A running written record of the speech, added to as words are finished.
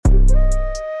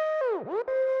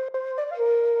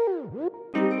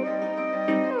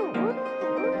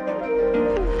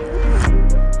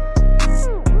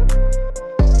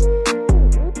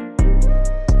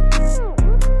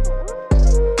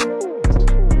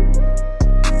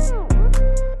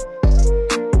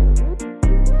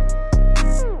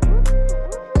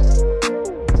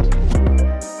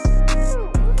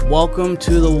Welcome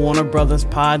to the Warner Brothers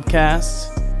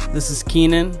podcast. This is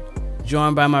Keenan,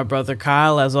 joined by my brother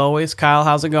Kyle, as always. Kyle,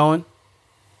 how's it going?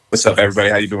 What's up, everybody?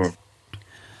 How you doing?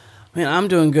 Man, I'm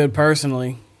doing good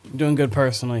personally.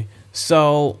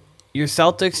 So, your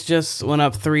Celtics just went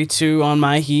up 3-2 on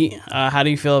my Heat. How do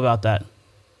you feel about that?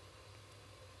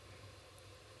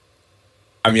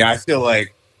 I mean, I feel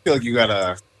like you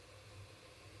gotta.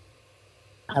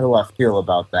 How do I feel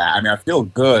about that? I mean, I feel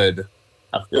good.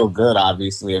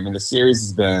 Obviously. I mean, the series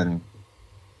has been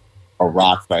a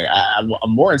rock fight. I'm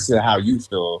more interested in how you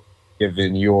feel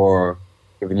given your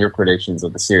predictions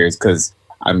of the series, because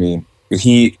I mean, the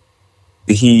Heat,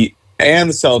 and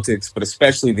the Celtics, but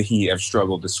especially the Heat, have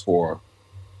struggled to score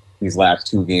these last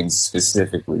two games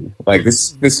specifically. Like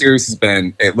this series has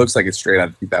been. It looks like it's straight out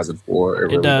of 2004. It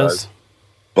really does.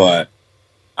 But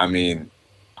I mean,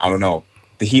 I don't know.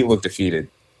 The Heat look defeated.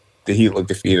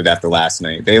 After last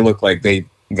night. They look like they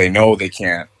know they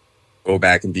can't go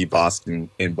back and beat Boston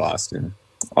in Boston.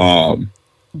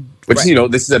 Which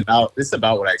Right. this is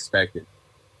about what I expected.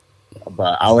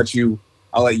 But I'll let you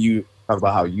talk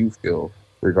about how you feel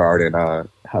regarding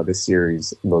how this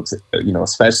series looks.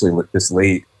 Especially with this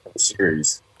late in the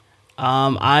series.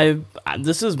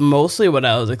 This is mostly what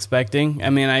I was expecting. I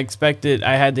mean, I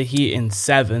had the Heat in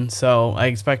 7, so I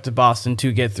expected Boston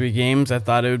to get 3 games. I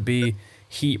thought it would be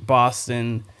Heat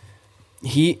in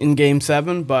Game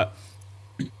 7, but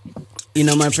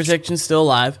my prediction's still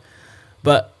alive.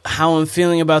 But how I'm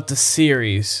feeling about the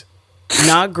series,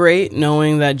 not great,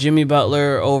 knowing that Jimmy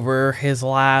Butler over his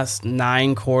last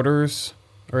 9 quarters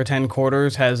or 10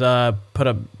 quarters has put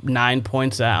up 9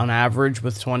 points on average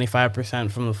with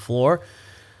 25% from the floor.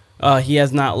 He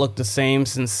has not looked the same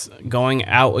since going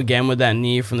out again with that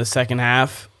knee from the second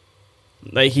half.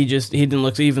 Like he didn't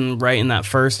look even right in that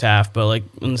first half, but like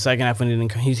in the second half when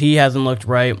he hasn't looked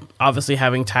right. Obviously,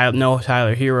 having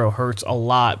Tyler Hero hurts a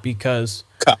lot because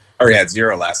He had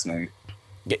 0 last night.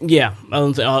 Yeah,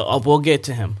 we'll get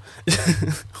to him.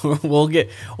 we'll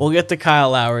get to Kyle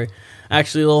Lowry.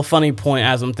 Actually, a little funny point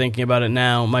as I'm thinking about it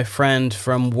now. My friend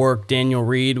from work, Daniel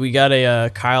Reed, we got a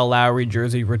Kyle Lowry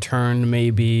jersey returned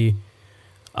maybe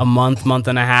a month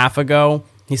and a half ago.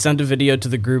 He sent a video to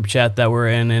the group chat that we're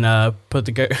in and put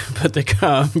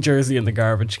the jersey in the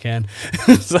garbage can.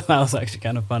 So that was actually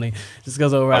kind of funny. Just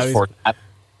goes over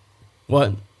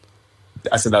what?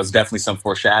 I said that was definitely some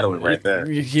foreshadowing right there.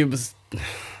 He was. That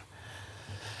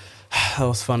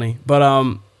was funny,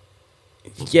 but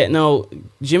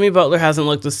Jimmy Butler hasn't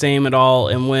looked the same at all.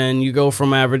 And when you go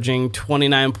from averaging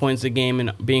 29 points a game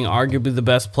and being arguably the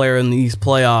best player in these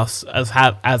playoffs,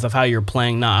 as of how you're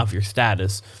playing, not of your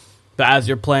status, but as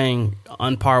you're playing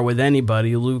on par with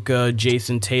anybody, Luka,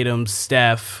 Jason Tatum,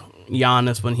 Steph,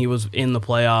 Giannis when he was in the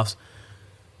playoffs,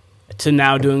 to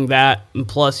now doing that, and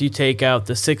plus you take out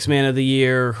the 6th man of the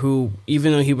year, who,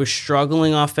 even though he was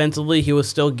struggling offensively, he was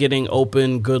still getting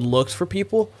open, good looks for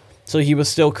people. So he was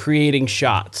still creating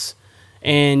shots.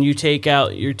 And you take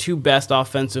out your 2 best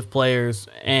offensive players,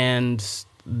 and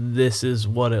this is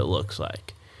what it looks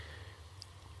like.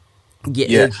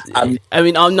 Yeah.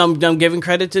 I'm giving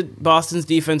credit to Boston's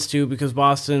defense too, because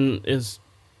Boston is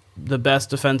the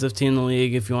best defensive team in the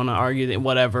league, if you want to argue that,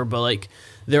 whatever, but like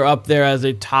they're up there as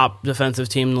a top defensive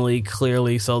team in the league,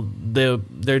 clearly. So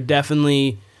they're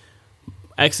definitely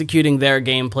executing their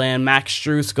game plan. Max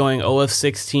Strus going 0 of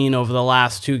 16 over the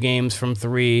last 2 games from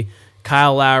 3.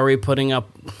 Kyle Lowry putting up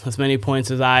as many points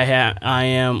as I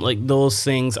am. Like, those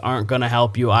things aren't going to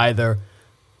help you either.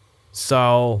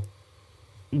 So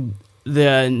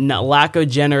the lack of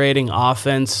generating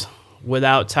offense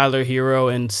without Tyler Hero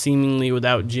and seemingly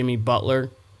without Jimmy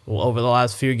Butler over the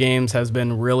last few games has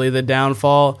been really the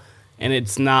downfall, and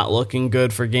it's not looking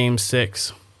good for Game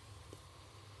 6.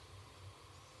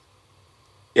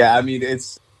 Yeah, I mean,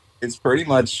 it's pretty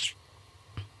much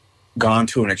gone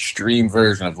to an extreme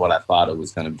version of what I thought it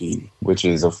was going to be, which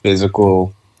is a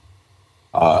physical,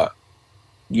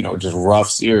 just rough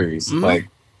series. Mm-hmm. Like,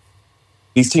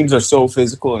 these teams are so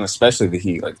physical, and especially the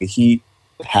Heat. Like, the Heat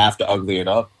have to ugly it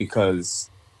up because,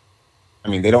 I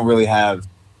mean, they don't really have.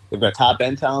 They've got top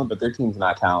end talent, but their team's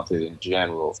not talented in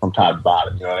general from top to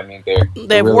bottom. You know what I mean?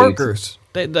 They have really workers.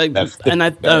 That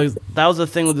was the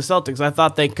thing with the Celtics. I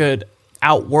thought they could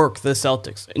outwork the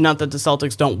Celtics. Not that the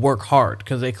Celtics don't work hard,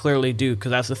 because they clearly do.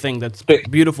 Because that's the thing that's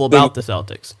beautiful about the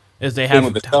Celtics is they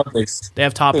have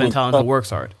top end talent who works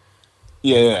hard.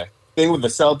 Yeah. Thing with the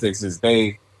Celtics is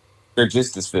they're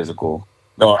just as physical.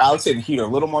 No, I would say the Heat are a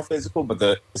little more physical, but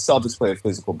the Celtics play a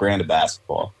physical brand of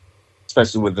basketball,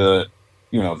 especially with the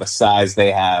size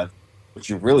they have, which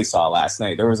you really saw last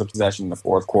night. There was a possession in the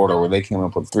fourth quarter where they came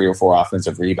up with 3 or 4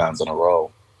 offensive rebounds in a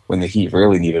row when the Heat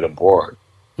really needed a board.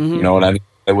 Mm-hmm. You know what I mean?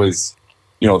 It was,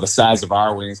 the size of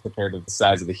our wings compared to the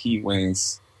size of the Heat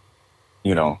wings.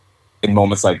 In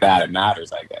moments like that, it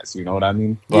matters, I guess. You know what I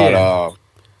mean? But oh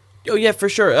yeah, for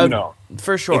sure.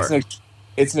 For sure.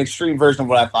 It's an extreme version of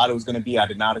what I thought it was going to be. I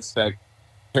did not expect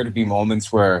there to be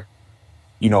moments where,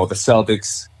 the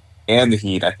Celtics and the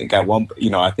Heat. I think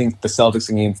I think the Celtics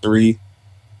in Game 3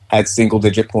 had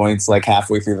single-digit points like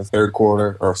halfway through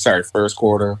the first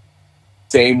quarter.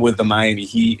 Same with the Miami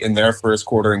Heat in their first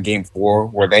quarter in Game 4,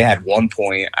 where they had 1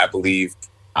 point, I believe.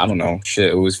 I don't know.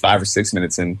 It was 5 or 6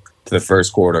 minutes into the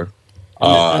first quarter.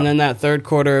 And then that third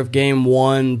quarter of Game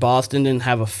 1, Boston didn't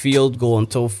have a field goal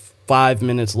until 5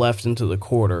 minutes left into the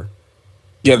quarter.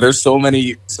 Yeah, there's so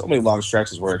many long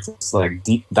stretches where it's just like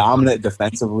dominant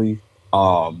defensively.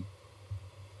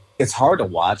 It's hard to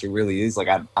watch. It really is. Like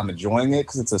I'm enjoying it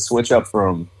because it's a switch up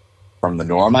from the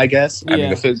norm, I guess. Yeah. I mean,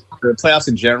 the playoffs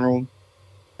in general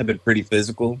have been pretty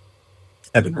physical.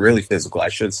 Have been really physical, I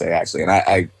should say, actually.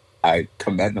 And I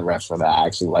commend the refs for that. I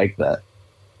actually like that.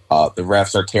 The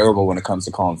refs are terrible when it comes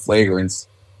to calling flagrants.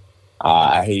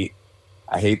 I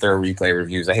hate their replay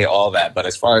reviews. I hate all that. But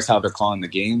as far as how they're calling the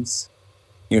games,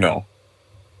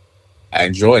 I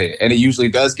enjoy it. And it usually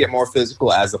does get more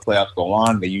physical as the playoffs go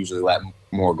on. They usually let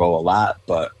more go a lot.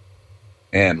 But,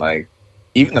 man, like,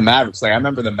 even the Mavericks, like, I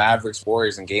remember the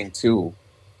Mavericks-Warriors in Game 2,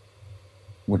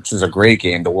 which was a great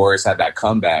game. The Warriors had that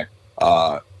comeback.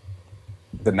 The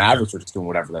Mavericks were just doing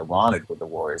whatever they wanted with the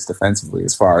Warriors defensively,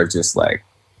 as far as just, like,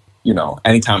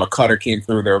 anytime a cutter came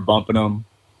through, they were bumping them.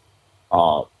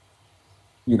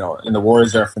 And the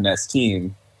Warriors are a finesse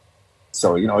team.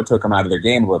 So, it took them out of their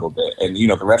game a little bit. And,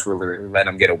 the refs really let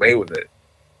them get away with it.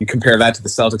 You compare that to the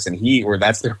Celtics and Heat, where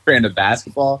that's their brand of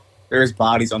basketball. There's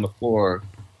bodies on the floor,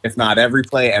 if not every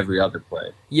play, every other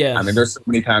play. Yeah. I mean, there's so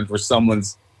many times where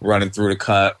someone's running through the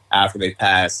cut after they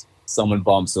pass, someone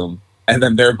bumps them, and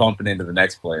then they're bumping into the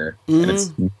next player. Mm-hmm. And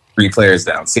it's 3 players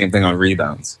down. Same thing on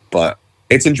rebounds. But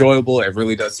it's enjoyable. It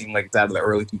really does seem like it's out of the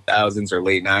early 2000s or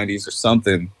late 90s or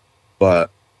something.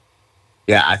 But,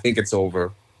 yeah, I think it's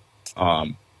over.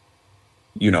 Between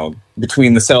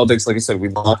the Celtics, like I said,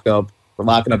 we're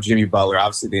locking up Jimmy Butler.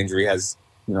 Obviously, the injury has,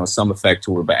 some effect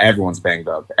to it, but everyone's banged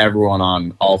up. Everyone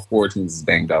on all 4 teams is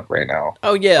banged up right now.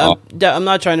 Oh, yeah. I'm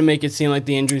not trying to make it seem like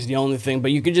the injury is the only thing,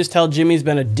 but you could just tell Jimmy's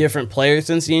been a different player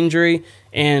since the injury,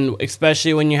 and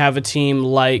especially when you have a team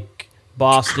like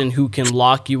Boston who can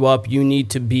lock you up, you need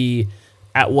to be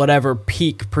at whatever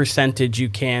peak percentage you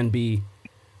can be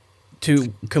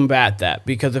to combat that,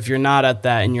 because if you're not at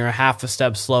that and you're a half a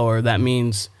step slower, that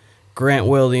means Grant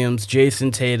Williams,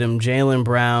 Jason Tatum, Jaylen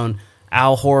Brown,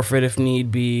 Al Horford if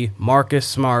need be, Marcus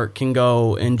Smart can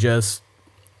go and just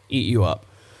eat you up.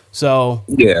 So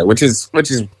yeah, which is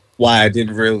why I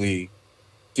didn't really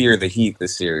fear the Heat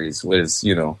this series. Was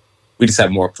we just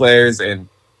have more players and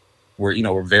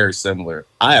we're very similar.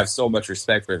 I have so much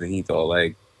respect for the Heat though.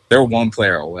 Like, they're 1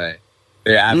 player away.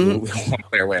 They're absolutely 1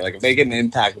 player away. Like, if they get an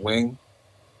impact wing,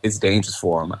 it's dangerous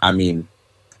for them. I mean,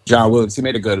 John Williams, he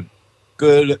made a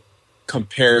good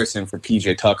comparison for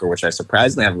PJ Tucker, which I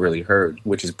surprisingly haven't really heard,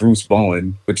 which is Bruce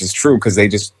Bowen, which is true because they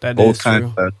just they're both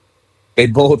hot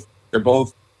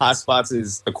spots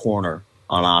is the corner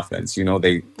on offense. They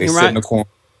sit in the corner.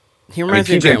 He reminds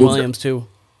me of Grant Williams too.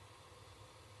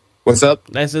 What's up?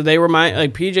 I said they remind,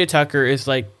 like, PJ Tucker is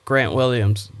like Grant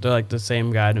Williams. They're like the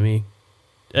same guy to me.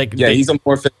 Like, yeah, he's a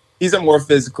more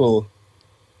physical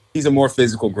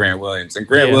Grant Williams, and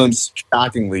Grant Williams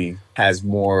shockingly has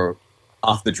more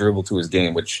off the dribble to his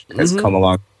game, which has come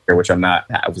along here, which I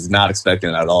was not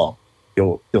expecting at all.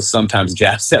 He'll sometimes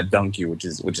jab step dunk you, which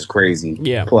is crazy.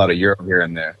 Yeah, pull out a euro here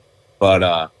and there.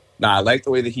 But I like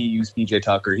the way that he used PJ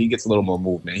Tucker. He gets a little more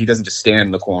movement. He doesn't just stand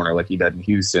in the corner like he did in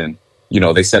Houston.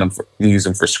 They use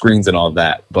him for screens and all of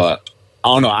that. But I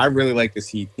don't know. I really like this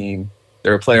Heat team.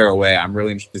 They're a player away. I'm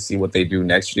really interested to see what they do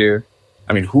next year.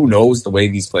 I mean, who knows the way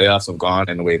these playoffs have gone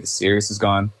and the way the series has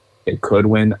gone. They could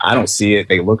win. I don't see it.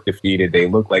 They look defeated. They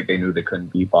look like they knew they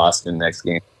couldn't beat Boston next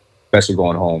game, especially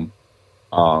going home.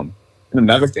 And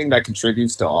another thing that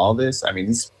contributes to all this, I mean,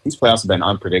 these playoffs have been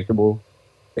unpredictable.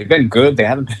 They've been good. They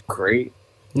haven't been great.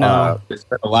 No. There's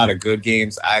been a lot of good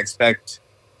games. I expect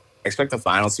the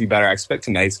finals to be better. I expect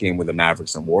tonight's game with the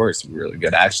Mavericks and Warriors to be really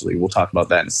good. Actually, we'll talk about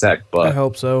that in a sec. But I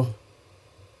hope so.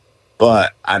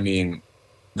 But, I mean,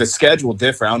 the schedule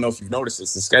differed. I don't know if you've noticed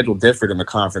this. The schedule differed in the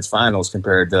conference finals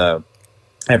compared to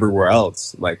everywhere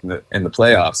else, like in the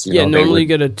playoffs. Normally you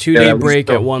get a 2-day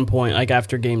break at one point, like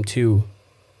after Game 2.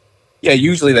 Yeah,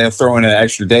 usually they'll throw in an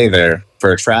extra day there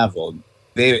for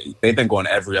they've been going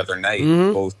every other night,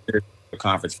 both the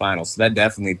conference finals. So that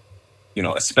definitely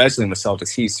especially in the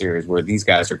Celtics Heat series where these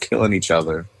guys are killing each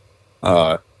other.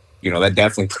 Uh, that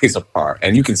definitely plays a part,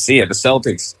 and you can see it. The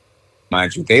Celtics,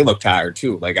 mind you, they look tired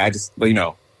too. Like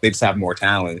they just have more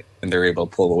talent and they're able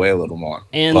to pull away a little more.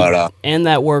 And But and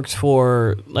that works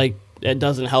for like it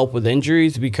doesn't help with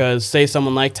injuries because say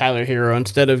someone like Tyler Hero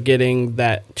instead of getting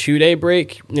that 2-day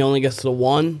break, he only gets the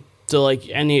one. So like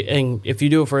and if you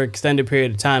do it for an extended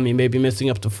period of time, you may be missing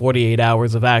up to 48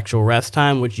 hours of actual rest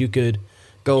time, which you could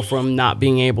go from not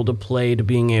being able to play to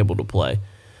being able to play.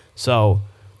 So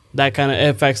that kind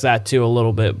of affects that too a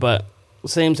little bit. But at the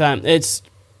same time, it's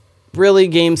really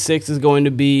Game 6 is going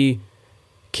to be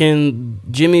can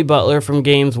Jimmy Butler from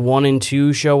games 1 and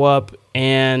 2 show up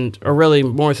or really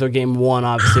more so game 1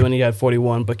 obviously when he had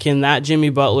 41, but can that Jimmy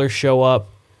Butler show up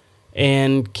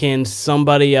and can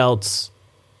somebody else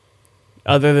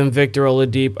other than Victor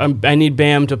Oladipo I need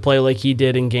Bam to play like he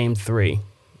did in game 3.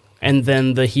 And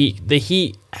then the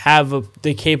Heat have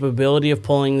the capability of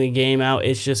pulling the game out.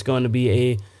 It's just going to be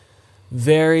a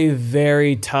very,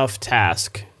 very tough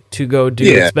task to go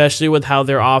do, especially with how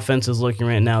their offense is looking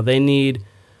right now. They need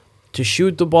to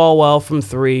shoot the ball well from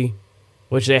 3,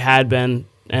 which they had been,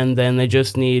 and then they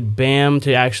just need Bam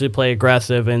to actually play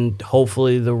aggressive, and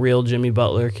hopefully the real Jimmy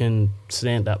Butler can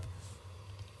stand up.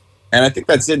 And I think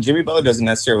that's it. Jimmy Butler doesn't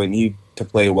necessarily need to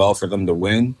play well for them to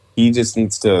win. He just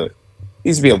needs to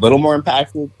be a little more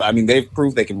impactful. I mean, they've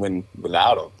proved they can win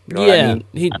without him. You know what I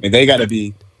mean? They got to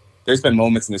be. There's been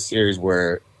moments in the series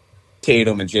where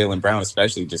Tatum and Jaylen Brown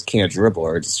especially just can't dribble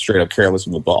or just straight up careless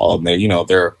with the ball, and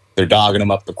they're dogging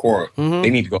them up the court. Mm-hmm. They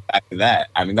need to go back to that.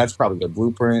 I mean, that's probably the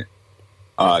blueprint.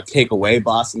 Take away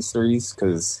Boston's threes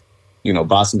because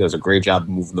Boston does a great job of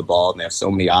moving the ball, and they have so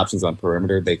many options on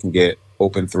perimeter. They can get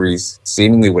open threes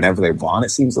seemingly whenever they want. It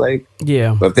seems like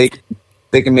but they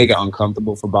can make it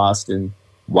uncomfortable for Boston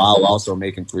while also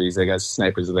making threes. They got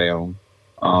snipers of their own.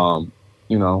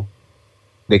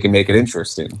 They can make it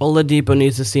interesting. Oladipo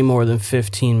needs to see more than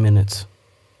 15 minutes.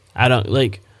 I don't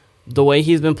like the way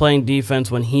he's been playing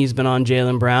defense when he's been on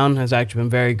Jaylen Brown has actually been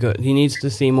very good. He needs to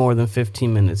see more than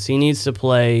 15 minutes. He needs to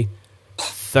play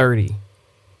 30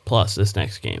 plus this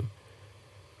next game.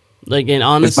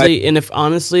 If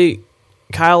honestly,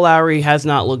 Kyle Lowry has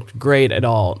not looked great at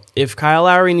all. If Kyle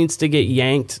Lowry needs to get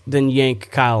yanked, then yank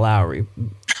Kyle Lowry.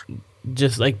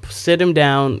 Just sit him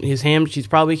down. He's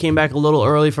probably came back a little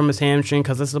early from his hamstring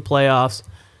because it's the playoffs.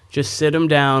 Just sit him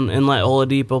down and let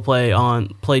Oladipo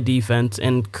play defense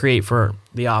and create for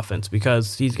the offense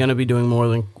because he's going to be doing more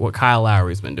than what Kyle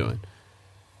Lowry's been doing.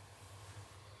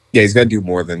 Yeah, he's got to do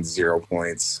more than 0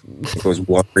 points. It was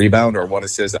 1 rebound or 1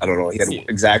 assist. I don't know. He had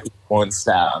exactly 1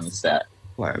 stat on the stat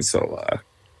line. So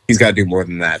he's got to do more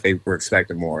than that. They were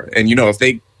expecting more. And, if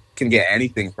they can get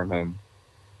anything from him,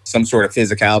 some sort of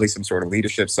physicality, some sort of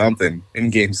leadership, something in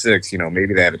game 6,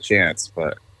 maybe they have a chance.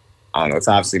 But I don't know. It's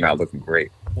obviously not looking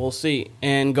great. We'll see.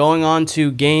 And going on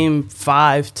to game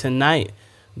 5 tonight,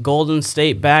 Golden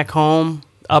State back home,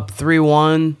 up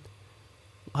 3-1.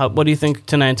 What do you think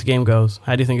tonight's game goes?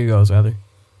 How do you think it goes, rather?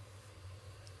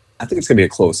 I think it's going to be a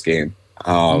close game.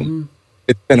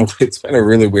 It's been a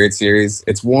really weird series.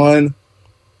 It's one.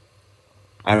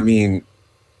 I mean,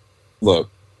 look,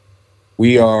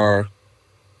 we are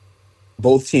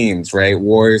both teams, right?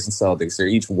 Warriors and Celtics. They're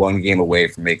each 1 game away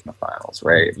from making the finals,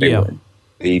 right? If they win,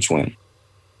 they each win.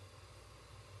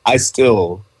 I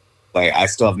still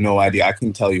have no idea. I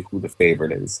couldn't tell you who the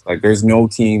favorite is. There's no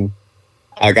team.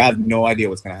 I got no idea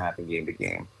what's going to happen game to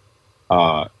game.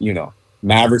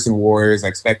 Mavericks and Warriors. I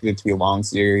expected it to be a long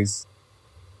series.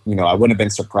 I wouldn't have been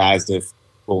surprised if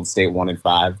Golden State won in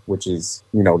 5, which is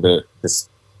the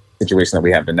situation that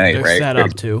we have tonight. They're right? Set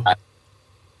up too.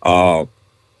 I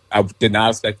did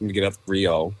not expect them to get up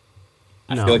 3-0.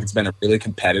 I feel like it's been a really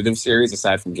competitive series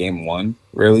aside from game 1.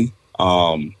 Really.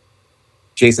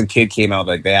 Jason Kidd came out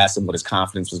they asked him what his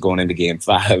confidence was going into game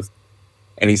 5,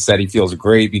 and he said he feels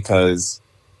great because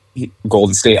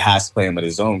Golden State has to play him at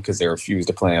his own because they refuse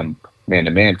to play him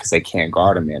man-to-man because they can't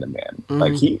guard him man-to-man.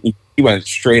 Mm-hmm. He went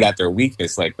straight at their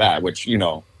weakness like that, which,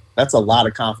 that's a lot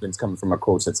of confidence coming from a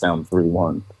coach that's down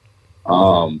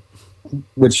 3-1.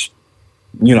 Which,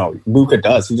 Luka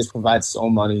does. He just provides so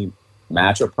many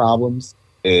matchup problems.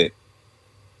 It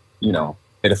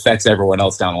affects everyone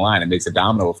else down the line. It makes a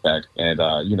domino effect. And,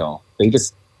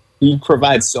 he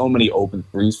provides so many open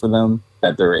threes for them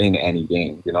that they're in any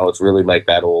game. It's really like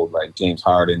that old James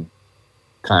Harden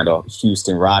kind of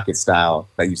Houston Rockets style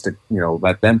that used to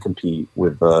let them compete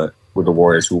with the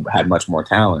Warriors who had much more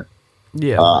talent.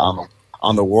 Yeah.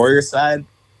 On the Warriors side,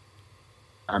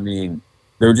 I mean,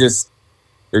 they're just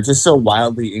so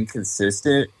wildly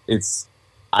inconsistent.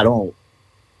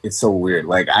 it's so weird.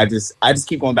 Like I just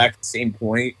keep going back to the same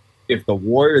point. If the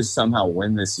Warriors somehow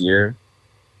win this year,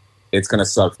 it's gonna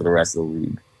suck for the rest of the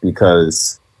league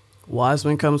because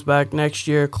Wiseman comes back next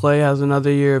year. Clay has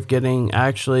another year of getting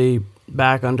actually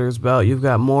back under his belt. You've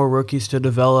got more rookies to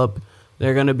develop.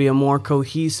 They're going to be a more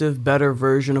cohesive, better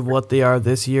version of what they are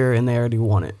this year, and they already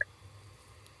won it.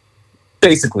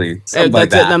 basically something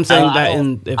like That's it. that. I'm saying that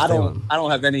in if I they don't win. I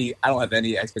don't have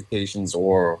any expectations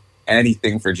or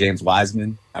anything for James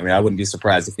Wiseman. I mean, I wouldn't be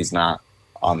surprised if he's not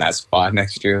on that spot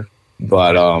next year.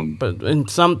 But But and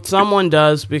someone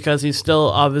does because he's still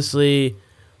obviously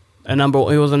he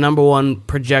was a number one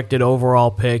projected overall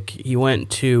pick. He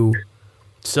went 2.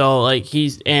 So like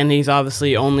he's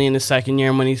obviously only in his second year,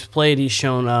 and when he's played, he's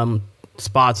shown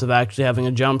spots of actually having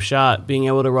a jump shot, being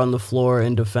able to run the floor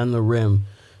and defend the rim.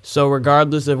 So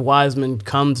regardless if Wiseman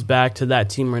comes back to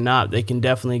that team or not, they can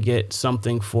definitely get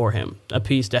something for him, a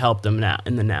piece to help them now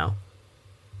in the now.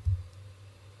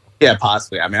 yeah,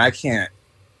 possibly. I mean, I can't.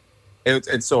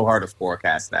 It's so hard to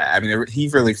forecast that. I mean, he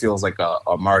really feels like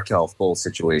a Markel full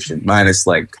situation, minus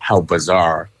like how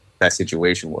bizarre that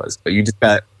situation was. But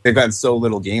they've gotten so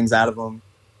little games out of him.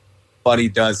 But he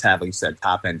does have, like you said,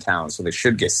 top end talent, so they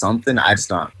should get something. I'm just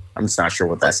not sure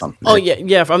what that something Oh is.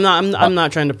 yeah. I'm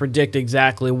not trying to predict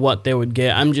exactly what they would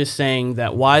get. I'm just saying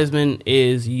that Wiseman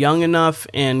is young enough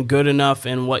and good enough,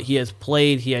 and what he has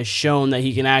played, he has shown that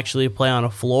he can actually play on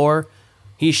a floor.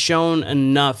 He's shown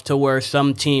enough to where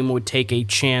some team would take a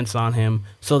chance on him,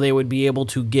 so they would be able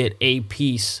to get a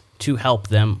piece to help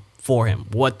them for him.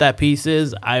 What that piece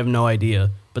is, I have no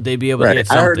idea, but they'd be able to get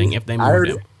something if they moved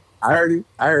him. I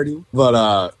heard you.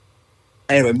 But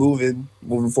anyway,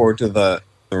 moving forward to the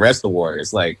rest of the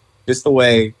Warriors, like just the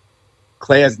way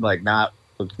Clay has like not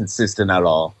looked consistent at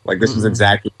all. Like this was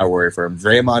exactly my worry for him.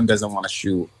 Draymond doesn't want to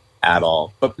shoot at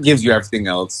all, but gives you everything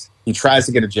else. He tries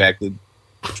to get ejected.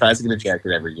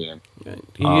 Every game.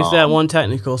 He used that one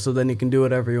technical, so then he can do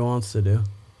whatever he wants to do.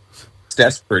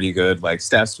 Steph's pretty good. Like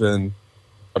Steph's been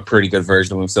a pretty good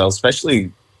version of himself,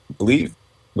 especially I believe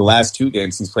the last 2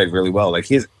 games he's played really well. Like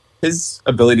his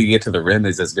ability to get to the rim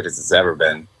is as good as it's ever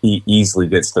been. He easily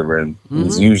gets to the rim. Mm-hmm.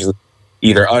 He's usually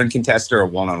either uncontested or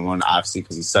one-on-one, obviously,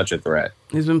 because he's such a threat.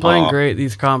 He's been playing great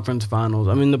these conference finals.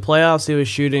 I mean, the playoffs he was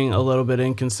shooting a little bit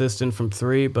inconsistent from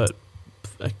 3, but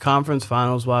conference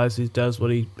finals wise, he does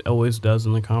what he always does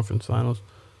in the conference finals.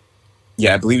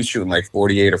 Yeah, I believe he's shooting like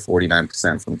 48 or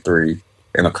 49% from 3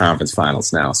 in the conference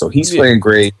finals now. So he's playing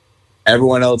great.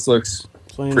 Everyone else looks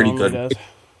pretty good. Does.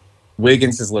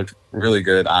 Wiggins has looked really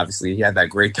good. Obviously, he had that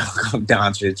great dunk on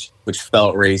Doncic, which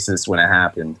felt racist when it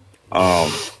happened.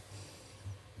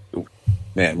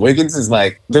 Man, Wiggins is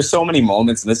like, there's so many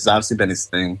moments, and this has obviously been his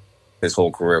thing his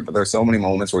whole career, but there's so many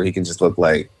moments where he can just look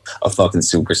like a fucking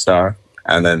superstar.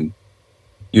 And then,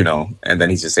 and then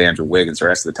he's just Andrew Wiggins the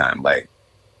rest of the time. Like,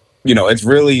 it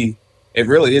really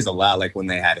is a lot like when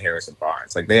they had Harrison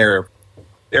Barnes. Like they're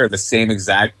the same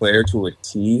exact player to a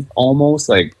T almost.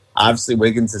 Like obviously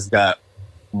Wiggins has got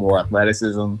more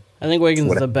athleticism. I think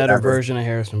Wiggins is a better version of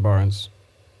Harrison Barnes.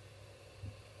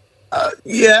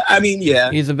 Yeah, I mean,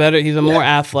 yeah. He's a more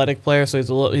athletic player, so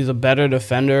he's a better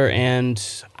defender, and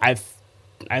I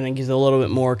think he's a little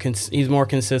bit more he's more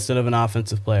consistent of an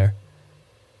offensive player.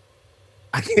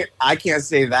 I can't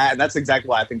say that, and that's exactly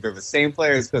why I think they're the same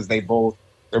players, because they're both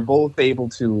able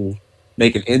to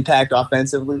make an impact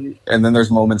offensively, and then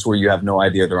there's moments where you have no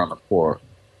idea they're on the floor.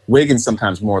 Wiggins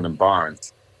sometimes more than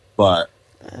Barnes, but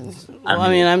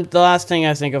the last thing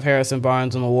I think of Harrison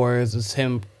Barnes and the Warriors is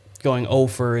him going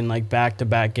 0 in like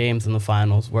back-to-back games in the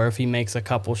finals, where if he makes a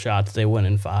couple shots, they win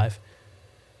in 5.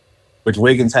 Which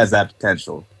Wiggins has that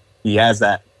potential. He has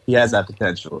that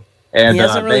potential. And he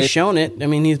hasn't really shown it. I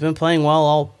mean, he's been playing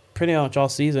well pretty much all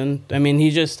season. I mean,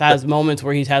 he just has moments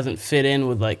where he hasn't fit in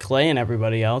with like Clay and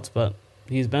everybody else, but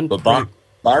he's been. But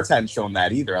Barnes hadn't shown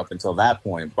that either up until that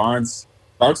point. Barnes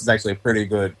is actually a pretty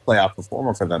good playoff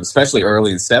performer for them, especially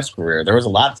early in Steph's career. There was a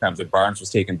lot of times that Barnes was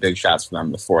taking big shots for them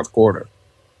in the fourth quarter.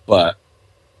 But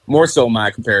more so,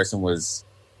 my comparison was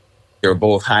they were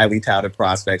both highly touted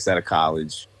prospects out of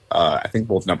college. I think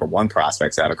both number 1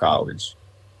 prospects out of college.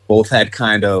 Both had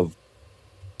kind of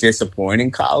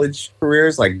disappointing college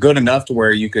careers, like good enough to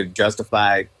where you could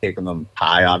justify taking them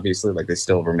high, obviously, like they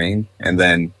still remain. And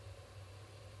then,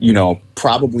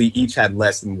 probably each had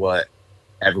less than what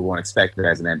everyone expected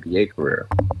as an NBA career.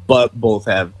 But both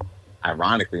have,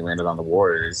 ironically, landed on the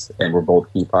Warriors and were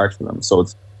both key parts for them. So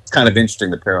it's kind of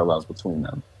interesting, the parallels between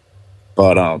them.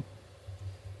 But,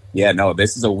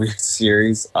 this is a weird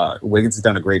series. Wiggins has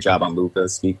done a great job on Luka.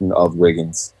 Speaking of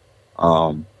Wiggins,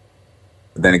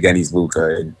 then again, he's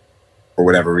Luka. for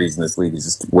whatever reason, this league is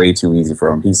just way too easy for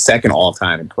him. He's second all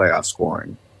time in playoff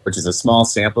scoring, which is a small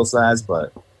sample size,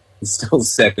 but he's still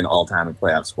second all time in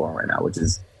playoff scoring right now, which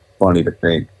is funny to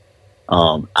think.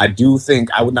 I do think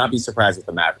I would not be surprised if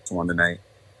the Mavericks won tonight,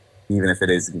 even if it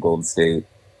is in Golden State.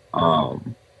 I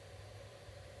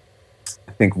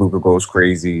think Luka goes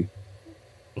crazy.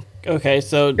 Okay,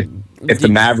 so If the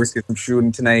Mavericks get some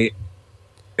shooting tonight,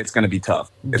 it's going to be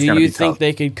tough. Do you think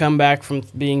they could come back from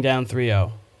being down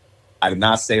 3-0? I did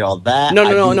not say all that.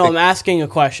 No. I'm asking a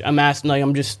question. I'm asking, like,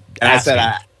 I'm just asking.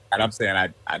 I'm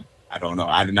saying I don't know.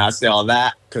 I did not say all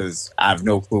that because I have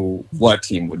no clue what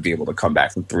team would be able to come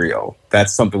back from 3-0.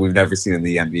 That's something we've never seen in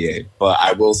the NBA. But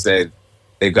I will say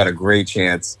they've got a great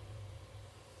chance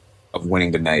of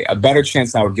winning tonight. A better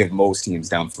chance I would give most teams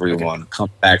down 3-1, come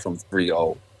back from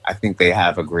 3-0. I think they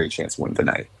have a great chance to win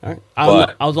tonight. All right.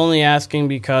 I was only asking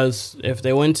because if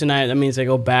they win tonight, that means they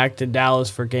go back to Dallas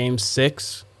for Game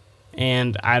 6.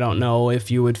 And I don't know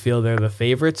if you would feel they're the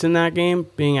favorites in that game,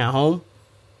 being at home.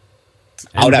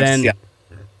 I would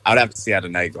have to see how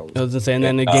tonight goes. I was just saying,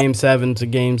 then the Game 7's a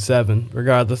Game 7,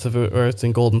 regardless if it's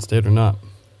in Golden State or not.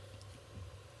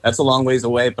 That's a long ways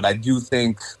away, but I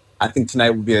think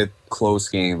tonight will be a close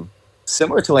game,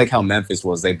 similar to like how Memphis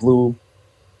was. They blew,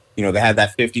 they had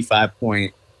that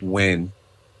 55-point win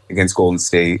against Golden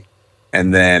State,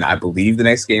 and then I believe the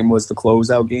next game was the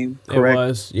closeout game. Correct? It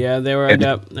was, yeah. They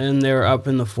were up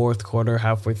in the fourth quarter,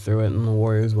 halfway through it, and the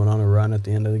Warriors went on a run at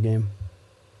the end of the game.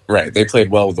 Right, they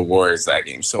played well with the Warriors that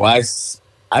game. So I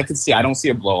don't see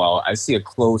a blowout. I see a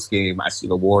close game. I see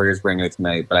the Warriors bringing it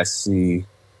tonight, but I see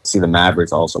the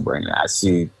Mavericks also bringing it. I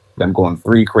see them going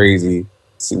 3 crazy. I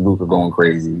see Luka going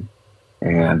crazy,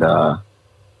 and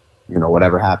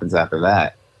whatever happens after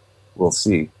that, we'll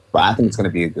see. But I think it's going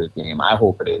to be a good game. I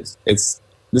hope it is. This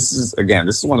is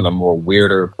one of the more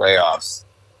weirder playoffs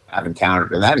I've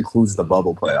encountered, and that includes the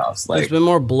bubble playoffs. There's been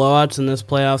more blowouts in this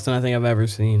playoffs than I think I've ever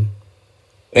seen.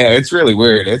 Yeah, it's really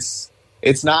weird. It's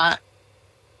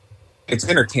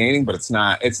entertaining, but it's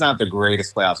not the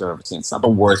greatest playoffs I've ever seen. It's not the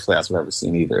worst playoffs I've ever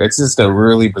seen either. It's just a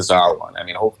really bizarre one. I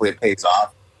mean, hopefully it pays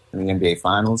off in the NBA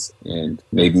Finals and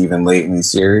maybe even late in the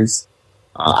series.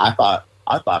 I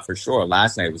thought for sure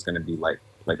last night was going to be like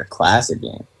a classic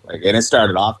game. And it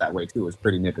started off that way too. It was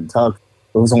pretty nip and tuck.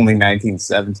 It was only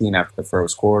 19-17 after the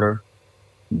first quarter,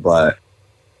 but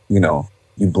you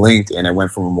blinked and it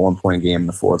went from a 1-point game in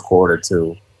the fourth quarter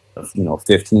to a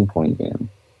 15-point game.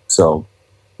 So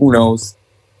who knows?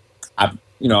 I'm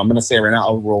going to say right now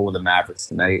I'll roll with the Mavericks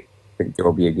tonight. I think there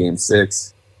will be a Game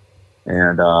 6,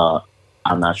 and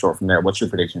I'm not sure from there. What's your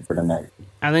prediction for tonight?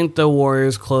 I think the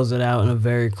Warriors close it out in a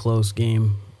very close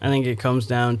game. I think it comes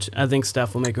down to, I think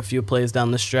Steph will make a few plays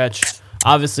down the stretch.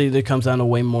 Obviously, it comes down to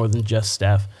way more than just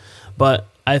Steph. But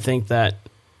I think that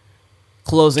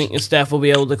Steph will be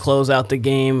able to close out the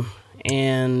game,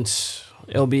 and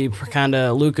it'll be kind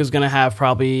of, Luka's going to have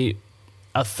probably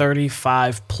a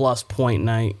 35-plus point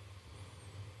night.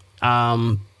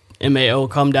 It'll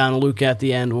come down to Luka at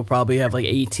the end. We'll probably have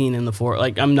 18 in the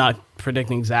fourth. I'm not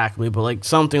predicting exactly, but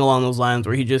something along those lines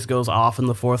where he just goes off in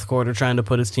the fourth quarter trying to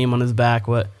put his team on his back.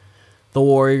 But the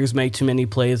Warriors make too many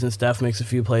plays, and Steph makes a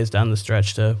few plays down the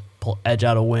stretch to edge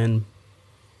out a win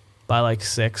by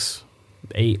 6,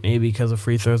 8, maybe because of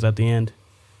free throws at the end.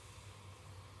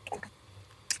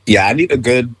 Yeah, I need a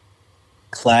good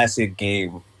classic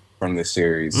game from this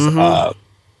series. Mm-hmm.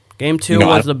 Game 2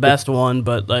 was the best one,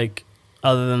 but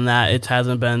other than that, it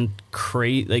hasn't been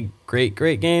great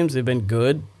games. They've been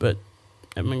good, but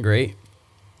haven't been great.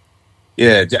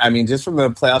 Yeah, I mean, just from the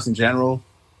playoffs in general,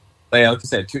 like I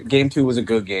said, Game 2 was a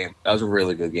good game. That was a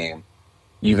really good game.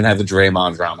 You even had the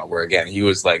Draymond drama where, again, he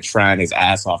was trying his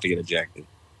ass off to get ejected.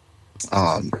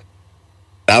 That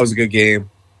was a good game.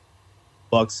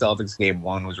 Bucks Celtics Game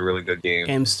 1 was a really good game.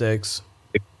 Game 6.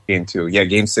 Game 2. Yeah,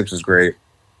 Game 6 was great.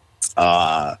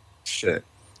 Shit.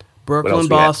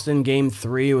 Brooklyn-Boston Game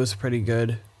 3 was pretty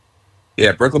good.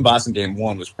 Yeah, Brooklyn-Boston Game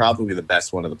 1 was probably the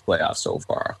best one of the playoffs so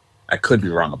far. I could be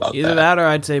wrong about that. Either that or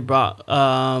I'd say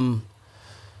the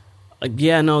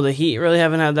Heat really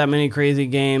haven't had that many crazy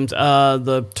games.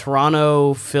 The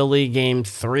Toronto-Philly Game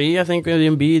 3, I think the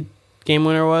Embiid game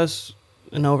winner was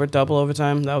in double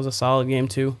overtime. That was a solid game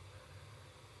too.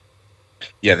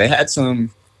 Yeah, they had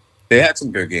some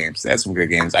good games. They had some good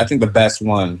games. I think the best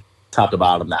one, top to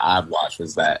bottom, that I've watched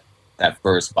was that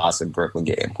first Boston-Brooklyn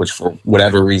game, which for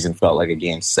whatever reason felt like a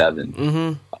Game 7.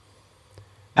 Mm-hmm.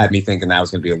 Had me thinking that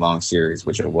was going to be a long series,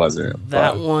 which it wasn't.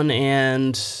 That one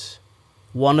and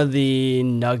one of the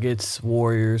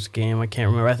Nuggets-Warriors game, I can't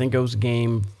remember. I think it was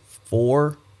Game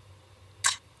 4.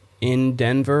 in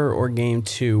Denver or Game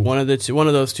 2. One of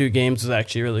those two games was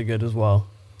actually really good as well.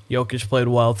 Jokic played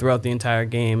well throughout the entire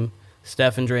game.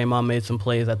 Steph and Draymond made some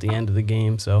plays at the end of the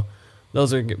game, so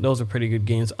those are pretty good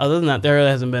games. Other than that, there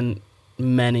hasn't been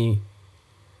many.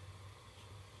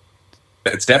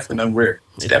 It's definitely been weird.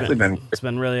 It's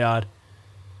been really odd.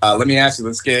 Let me ask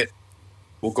you.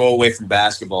 We'll go away from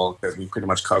basketball because we pretty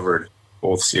much covered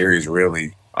both series,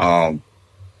 really. How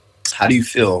do you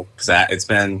feel? Because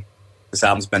this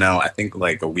album's been out, I think,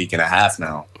 like a week and a half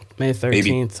now. May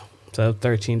 13th, so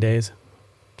 13 days.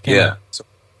 So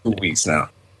 2 weeks now.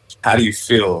 How do you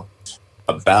feel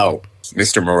about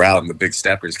Mr. Morale and the Big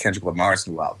Steppers, Kendrick Lamar's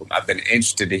new album? I've been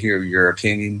interested to hear your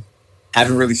opinion.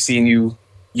 Haven't really seen you.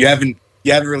 You haven't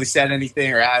really said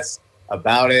anything or asked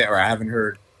about it, or I haven't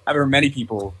heard many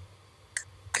people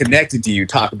connected to you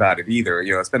talk about it either.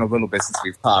 You know, it's been a little bit since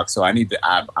we've talked, so I'm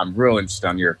real interested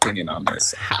on your opinion on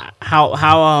this.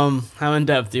 How in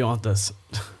depth do you want this?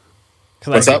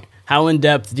 What's up? How in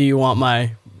depth do you want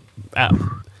my?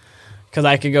 Because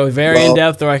I could go very in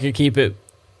depth, or I could keep it,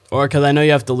 or because I know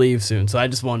you have to leave soon, so I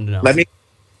just wanted to know.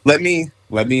 Let me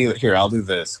here. I'll do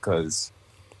this because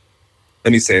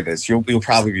let me say this. You'll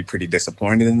probably be pretty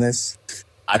disappointed in this.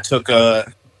 I took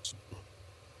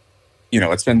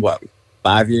it's been what,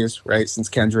 5 years, right, since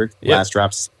Kendrick last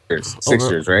dropped? 6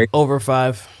 years, right? Over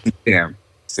 5.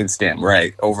 Since damn,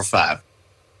 right, over 5.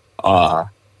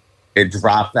 It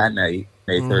dropped that night,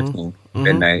 May 13th,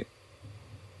 midnight.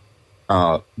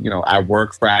 I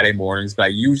work Friday mornings, but I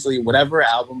usually, whatever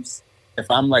albums, if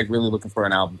I'm like really looking for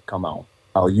an album to come out,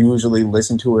 I'll usually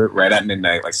listen to it right at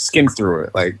midnight, like skim through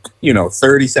it, like,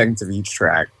 30 seconds of each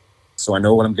track, so I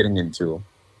know what I'm getting into.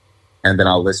 And then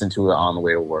I'll listen to it on the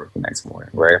way to work the next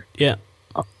morning, right? Yeah.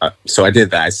 So I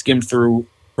did that. I skimmed through,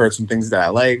 heard some things that I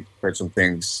liked, heard some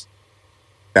things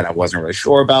that I wasn't really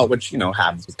sure about, which,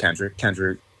 happens with Kendrick.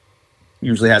 Kendrick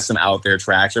usually has some out there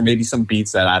tracks or maybe some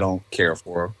beats that I don't care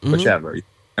for, whichever. He's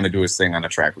going to do his thing on the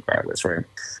track regardless, right?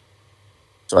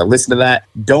 So I listened to that.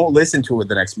 Don't listen to it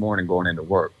the next morning going into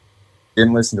work.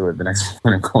 Didn't listen to it the next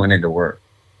morning going into work.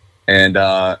 And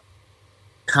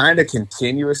kind of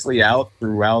continuously out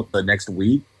throughout the next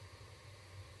week.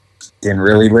 Didn't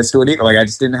really listen to it either. Like I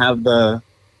just didn't have the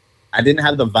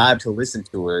vibe to listen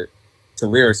to it, to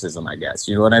lyricism, I guess.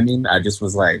 You know what I mean? I just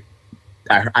was like,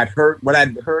 I'd heard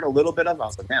a little bit of. I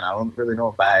was like, man, I don't really know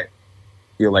if I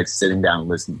feel like sitting down and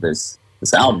listening to this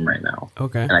album right now.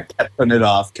 Okay. And I kept putting it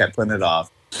off. I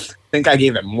think I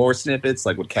gave it more snippets,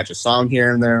 like would catch a song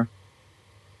here and there.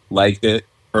 Liked it,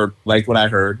 or liked what I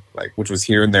heard, like which was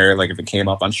here and there, like if it came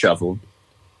up on shuffle.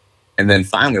 And then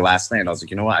finally last night I was like,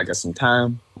 you know what, I got some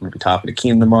time. I'm gonna be talking to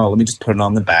Keenan tomorrow. Let me just put it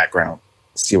on the background,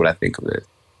 see what I think of it.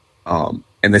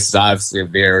 And this is obviously a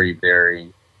very,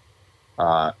 very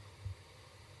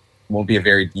won't be a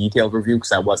very detailed review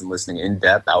because I wasn't listening in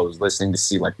depth. I was listening to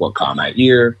see like what caught my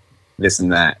ear, this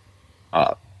and that.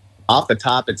 Off the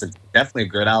top, it's definitely a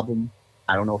good album.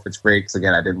 I don't know if it's great because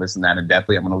again, I didn't listen to that in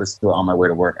depthly. I'm going to listen to it on my way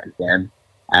to work again.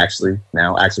 Actually,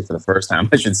 for the first time,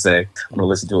 I should say, I'm going to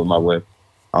listen to it on my way.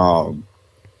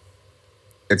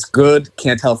 It's good.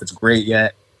 Can't tell if it's great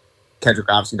yet. Kendrick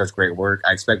obviously does great work.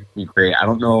 I expect it to be great. I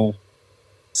don't know.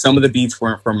 Some of the beats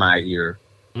weren't from my ear,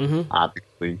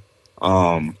 obviously.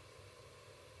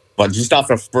 But just off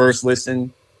the first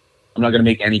listen, I'm not going to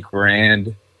make any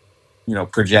grand,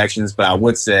 projections, but I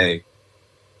would say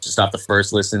just off the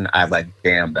first listen, I like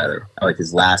Damn better. I like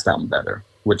his last album better,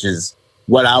 which is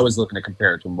what I was looking to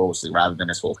compare it to mostly rather than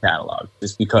his whole catalog.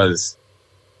 Just because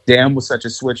Damn was such a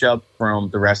switch up from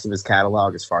the rest of his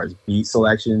catalog as far as beat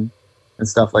selection and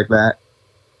stuff like that.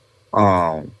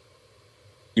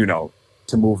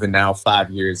 To move in now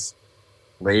 5 years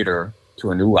later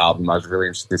to a new album, I was really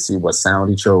interested to see what sound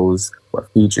he chose,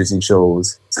 what features he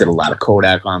chose. He's got a lot of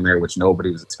Kodak on there, which nobody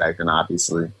was expecting,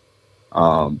 obviously.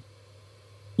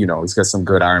 He's got some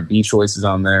good R&B choices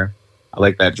on there. I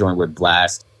like that joint with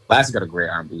Blast. Blast has got a great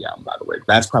R&B album, by the way.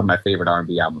 That's probably my favorite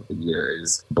R&B album of the year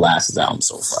is Blast's album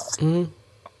so far.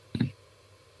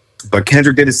 But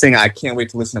Kendrick did his thing. I can't wait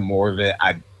to listen to more of it.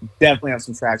 I definitely have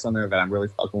some tracks on there that I'm really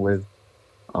fucking with.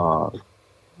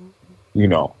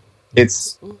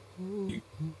 It's,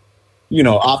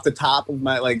 off the top of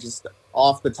my, just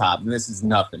off the top, and this is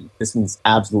nothing. This means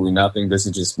absolutely nothing. This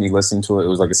is just me listening to it. It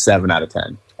was like a 7 out of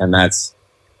 10. And that's,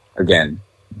 again,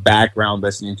 background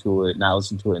listening to it, not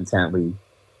listening to it intently,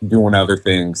 doing other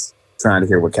things, trying to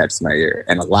hear what catches my ear.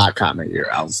 And a lot caught my ear,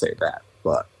 I'll say that.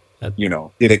 But,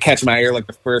 did it catch my ear like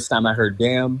the first time I heard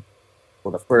Damn?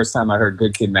 Or the first time I heard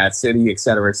Good Kid, Mad City, et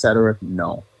cetera, et cetera?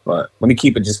 No. But let me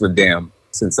keep it just with Damn,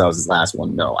 since that was his last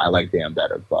one. No, I like Damn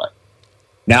better. But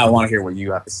now I want to hear what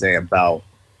you have to say about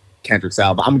Kendrick's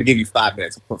album. I'm gonna give you 5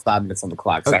 minutes. I'll put 5 minutes on the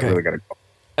clock because I Okay. really gotta go.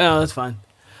 Oh, that's fine.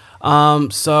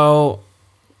 So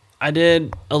I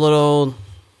did a little,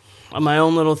 my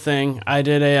own little thing. I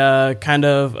did a kind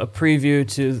of a preview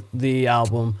to the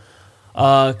album.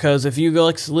 Because if you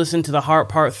go listen to the Heart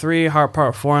Part 3, Heart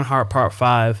Part 4, and Heart Part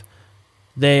 5,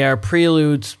 they are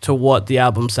preludes to what the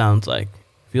album sounds like.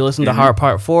 If you listen to Heart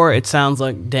Part 4, it sounds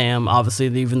like Damn. Obviously,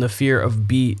 even the fear of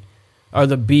beat, or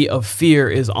the beat of fear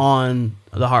is on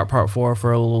the Heart Part 4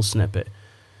 for a little snippet.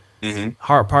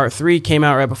 Heart Part 3 came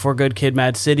out right before Good Kid,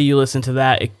 Mad City. You listen to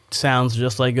that, it sounds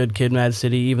just like Good Kid, Mad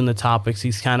City. Even the topics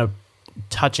he's kind of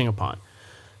touching upon.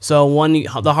 So when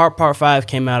the Heart Part 5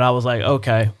 came out, I was like,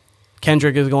 okay,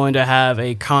 Kendrick is going to have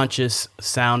a conscious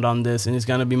sound on this, and he's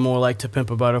going to be more like To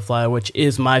Pimp a Butterfly, which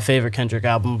is my favorite Kendrick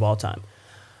album of all time.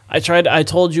 I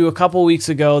told you a couple weeks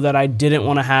ago that I didn't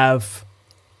want to have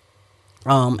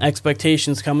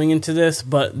expectations coming into this,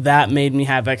 but that made me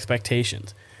have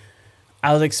expectations.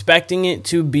 I was expecting it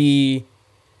to be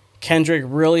Kendrick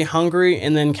really hungry,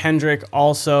 and then Kendrick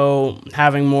also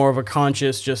having more of a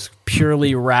conscious, just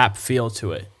purely rap feel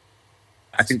to it.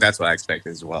 I think that's what I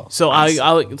expected as well. So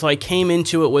I came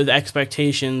into it with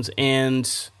expectations, and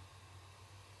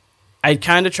I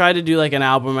kind of tried to do like an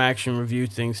album action review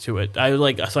things to it.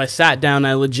 So I sat down,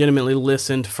 I legitimately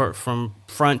listened from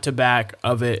front to back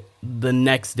of it the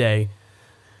next day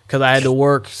because I had to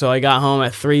work. So I got home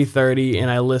at 3:30 and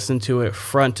I listened to it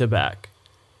front to back.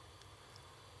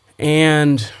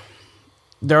 And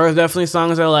there are definitely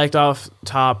songs I liked off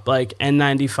top, like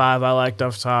N95 I liked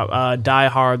off top. Die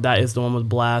Hard, that is the one with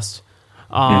Blast.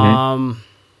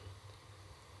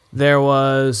 There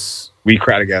was... We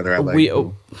Cry Together. I like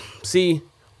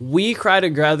We Cry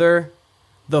Together,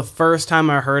 the first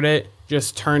time I heard it,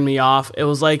 just turned me off. It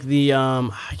was like the...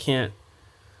 I can't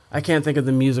think of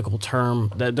the musical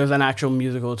term. There's an actual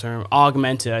musical term.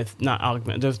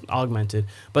 There's augmented.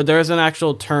 But there's an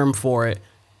actual term for it.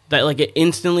 That like it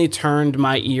instantly turned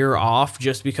my ear off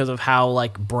just because of how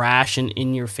like brash and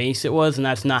in your face it was, and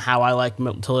that's not how I like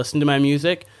to listen to my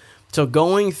music. So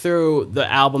going through the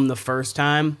album the first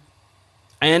time,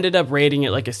 I ended up rating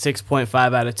it like a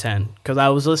 6.5 out of 10 because I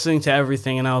was listening to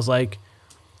everything and I was like,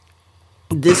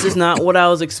 this is not what I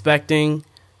was expecting,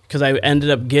 because I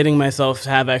ended up getting myself to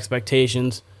have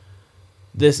expectations.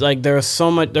 There's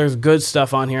good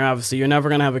stuff on here. Obviously, you're never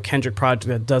gonna have a Kendrick project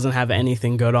that doesn't have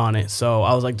anything good on it. So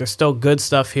I was like, there's still good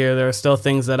stuff here. There are still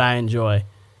things that I enjoy.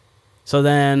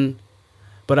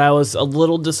 But I was a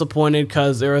little disappointed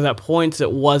because there was at points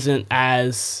it wasn't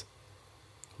as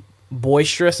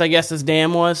boisterous, I guess, as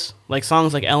Damn was. Like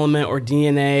songs like Element or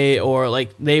DNA, or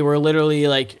like they were literally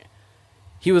like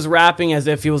he was rapping as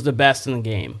if he was the best in the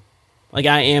game. Like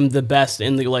I am the best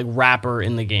in the like rapper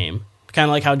in the game. Kind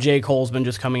of like how J. Cole's been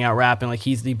just coming out rapping like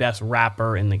he's the best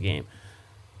rapper in the game.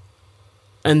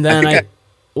 And then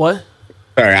what?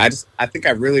 Sorry, I think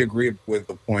I really agree with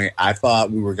the point. I thought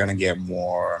we were gonna get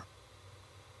more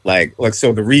like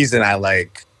so the reason I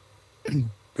like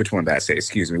which one did I say?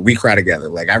 Excuse me. We Cry Together.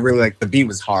 Like I really like the beat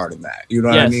was hard in that. You know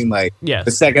what I mean? Like the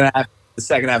second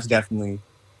half's definitely,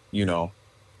 a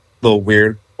little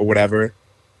weird or whatever.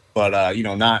 But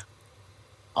not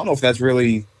I don't know if that's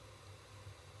really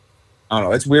I don't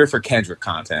know. It's weird for Kendrick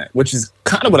content, which is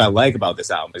kind of what I like about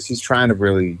this album. Is he's trying to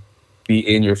really be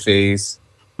in your face.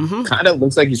 Mm-hmm. Kind of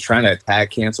looks like he's trying to attack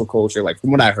cancel culture. Like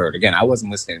from what I heard, again, I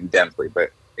wasn't listening intently,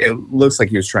 but it looks like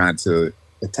he was trying to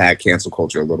attack cancel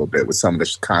culture a little bit with some of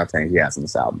the content he has in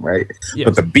this album, right? Yes.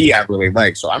 But the beat I really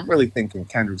like, so I'm really thinking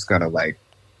Kendrick's gonna like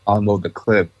unload the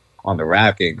clip on the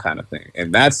rap game kind of thing,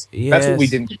 and that's what we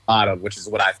didn't get out of, which is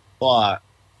what I thought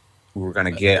we were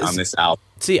gonna get on this album.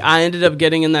 See, I ended up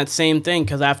getting in that same thing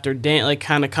because after Damn, like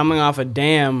kind of coming off of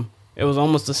Damn, it was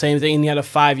almost the same thing, and he had a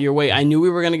 5-year wait. I knew we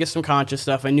were going to get some conscious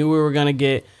stuff. I knew we were going to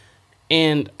get,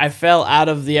 and I fell out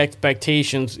of the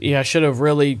expectations. Yeah, I should have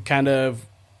really kind of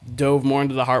dove more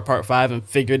into the Heart Part 5 and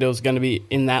figured it was going to be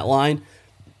in that line.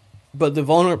 But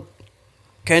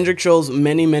Kendrick shows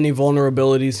many, many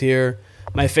vulnerabilities here.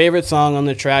 My favorite song on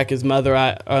the track is on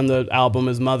the album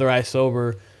is Mother I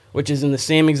Sober, which is in the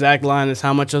same exact line as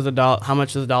how much does the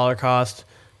dollar cost?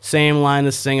 Same line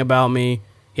as Sing About Me.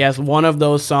 He has one of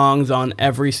those songs on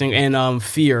every single, and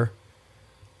Fear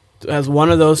has one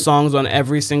of those songs on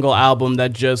every single album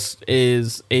that just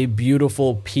is a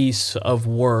beautiful piece of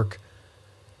work.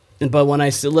 But when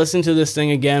I listen to this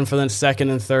thing again for the second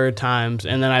and third times,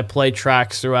 and then I play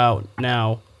tracks throughout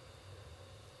now,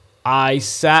 I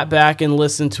sat back and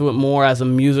listened to it more as a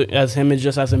musical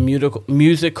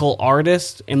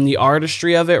artist and the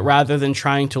artistry of it, rather than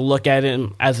trying to look at it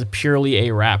as purely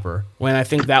a rapper. When I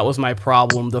think that was my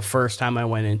problem the first time I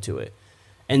went into it,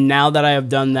 And now that I have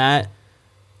done that,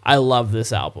 I love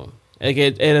this album. Like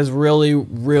it has really,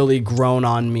 really grown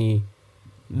on me,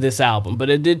 this album. But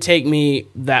it did take me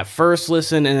that first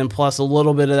listen and then plus a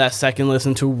little bit of that second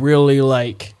listen to really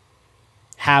like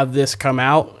have this come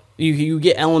out. You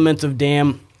get elements of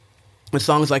Damn with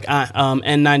songs like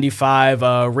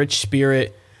N95, Rich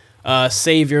Spirit,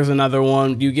 Savior's another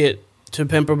one. You get To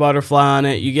Pimp a Butterfly on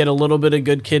it. You get a little bit of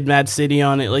Good Kid, Mad City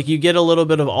on it. Like you get a little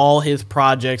bit of all his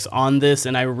projects on this,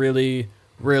 and I really,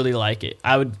 really like it.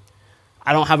 I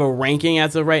don't have a ranking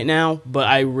as of right now, but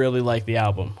I really like the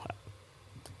album.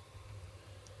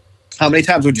 How many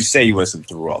times would you say you listened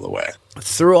through all the way?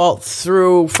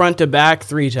 Through front to back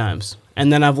 3 times,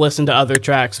 and then I've listened to other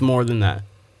tracks more than that.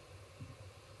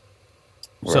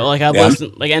 Right. So like I've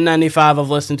listened like N95. I've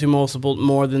listened to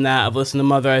more than that. I've listened to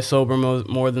Mother I Sober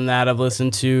more than that. I've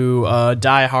listened to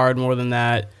Die Hard more than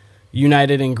that.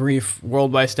 United in Grief,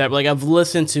 World by Step. Like I've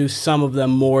listened to some of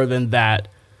them more than that,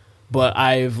 but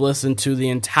I've listened to the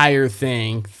entire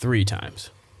thing 3 times.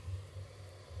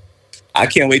 I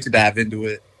can't wait to dive into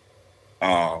it.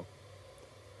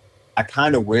 I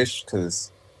kind of wish,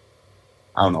 because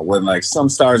I don't know, when like some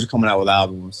stars are coming out with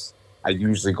albums, I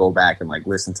usually go back and like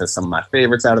listen to some of my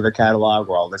favorites out of their catalog,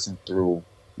 or I'll listen through,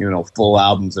 full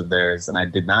albums of theirs. And I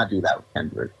did not do that with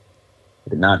Kendrick.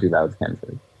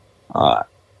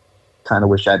 Kind of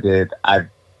wish I did.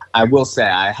 I will say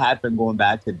I had been going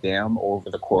back to Damn over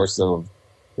the course of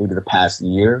maybe the past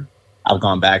year. I've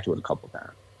gone back to it a couple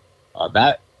times.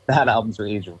 That album's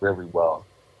aged really well.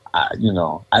 I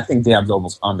think Damn's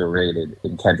almost underrated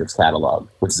in Kendrick's catalog,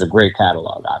 which is a great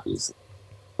catalog, obviously.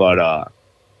 But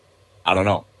I don't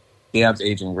know. Damn's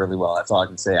aging really well. That's all I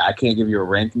can say. I can't give you a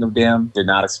ranking of Damn. Did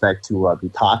not expect to be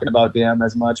talking about Damn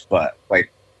as much, but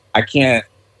like I can't.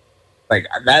 Like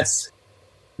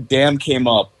Damn came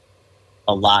up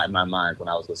a lot in my mind when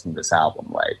I was listening to this album.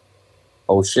 Like,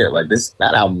 oh shit! Like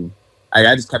that album.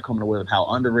 I just kept coming away with how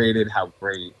underrated, how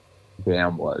great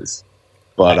Damn was.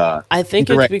 But I think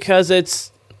it's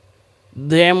because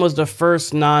Damn was the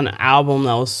first non-album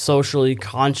that was socially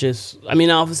conscious. I mean,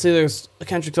 obviously,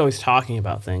 Kendrick's always talking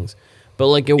about things, but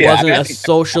like it wasn't a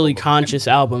socially conscious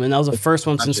album, and that was the first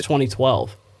one since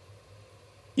 2012.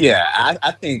 Yeah,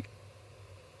 I think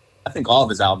all of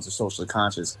his albums are socially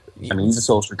conscious. I mean, he's a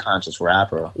socially conscious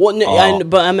rapper. Well,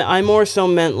 but I more so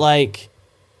meant like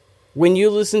when you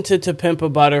listen to Pimp a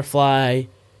Butterfly,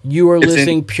 you are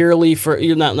listening purely for,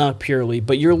 you're not purely,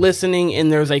 but you're listening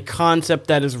and there's a concept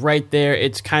that is right there.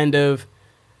 It's kind of,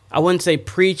 I wouldn't say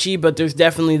preachy, but there's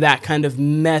definitely that kind of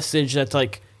message that's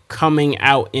like coming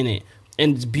out in it.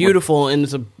 And it's beautiful, and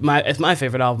it's my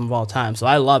favorite album of all time, so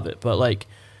I love it. But like,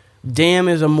 Damn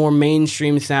is a more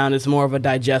mainstream sound. It's more of a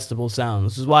digestible sound.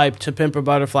 This is why To Pimp a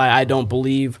Butterfly, I don't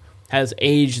believe, has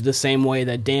aged the same way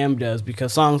that Damn does,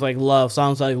 because songs like Love,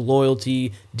 songs like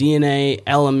Loyalty, DNA,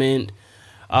 Element,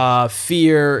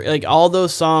 Fear, like all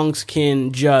those songs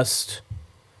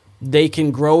they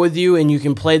can grow with you, and you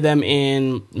can play them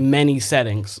in many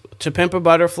settings. To Pimp a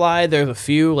Butterfly, there's a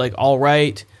few, like All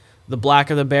Right, The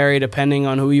Blacker the Berry, depending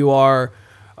on who you are.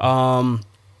 Real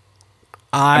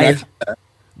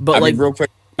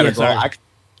quick, I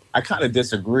kind of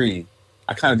disagree.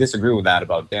 I kind of disagree with that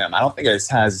about Damn. I don't think it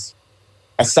has,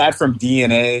 aside from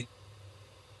DNA,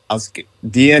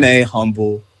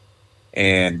 Humble,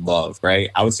 and Love, right?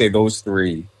 I would say those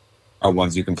 3 are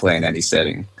ones you can play in any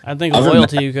setting. I think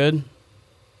Loyalty you could.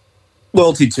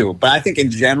 Loyalty too, but I think in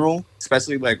general,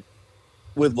 especially like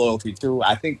with Loyalty too,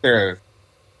 I think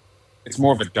it's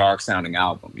more of a dark sounding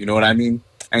album. You know what I mean?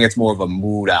 I think it's more of a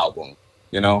mood album.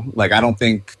 Like I don't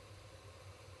think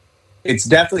it's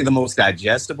definitely the most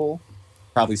digestible,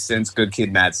 probably since Good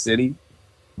Kid, Mad City,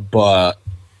 but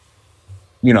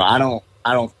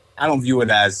I don't view it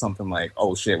as something like,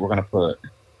 oh shit,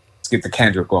 let's get the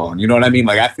Kendrick on. You know what I mean?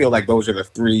 Like I feel like those are the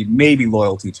 3, maybe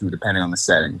Loyalty too, depending on the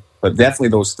setting, but definitely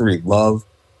those 3: Love,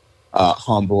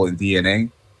 Humble, and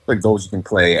DNA. Like those you can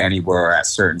play anywhere at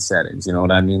certain settings. You know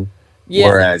what I mean? Yeah.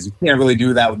 Whereas you can't really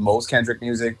do that with most Kendrick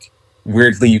music.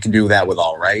 Weirdly, you can do that with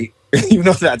All Right, even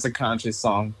though that's a conscious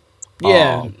song.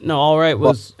 Yeah, All Right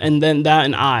was, and then that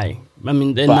and I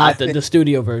mean, and not the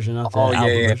studio version, not the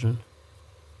album version.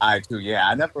 I too, yeah.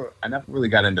 I never really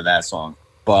got into that song,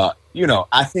 but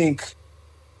I think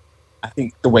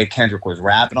the way Kendrick was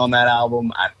rapping on that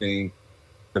album, I think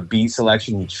the beat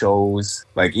selection he chose,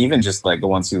 like even just like the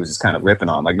ones he was just kind of ripping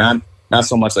on, like not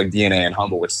so much like DNA and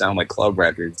Humble, which sound like club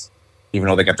records, even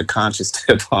though they got the conscious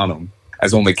tip on them,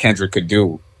 as only Kendrick could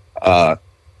do.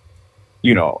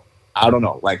 I don't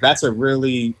know. Like that's a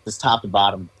really just top to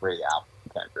bottom great album,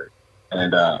 Kendrick,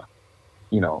 and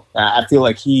I feel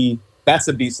like he that's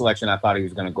the beat selection I thought he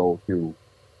was going to go through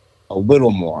a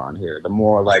little more on here. The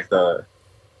more like I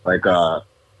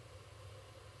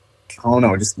don't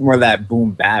know, just more of that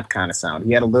boom bap kind of sound.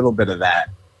 He had a little bit of that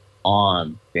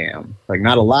on Damn. Like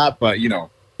not a lot, but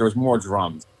there was more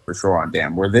drums for sure on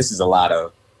Damn. Where this is a lot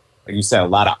of, like you said, a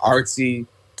lot of artsy,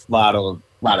 a lot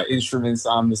of instruments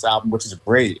on this album, which is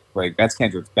great. Like that's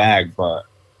Kendrick's bag, but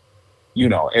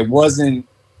it wasn't.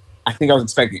 I think I was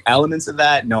expecting elements of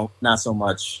that. No, not so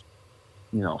much.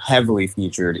 Heavily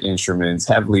featured instruments,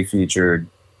 heavily featured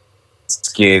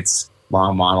skits,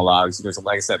 long monologues.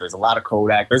 Like I said, there's a lot of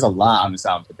Kodak. There's a lot on this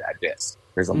album to digest.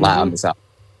 There's a lot on this album.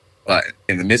 But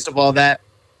in the midst of all that,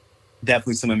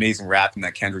 definitely some amazing rapping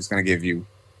that Kendrick's going to give you.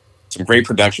 Some great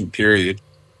production, period.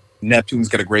 Neptune's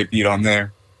got a great beat on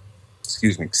there.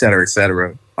 Excuse me, et cetera, et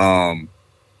cetera. Yeah, I'm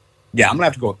going to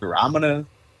have to go through.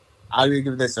 I'll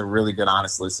give this a really good,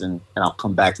 honest listen, and I'll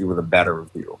come back to you with a better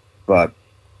review. But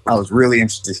I was really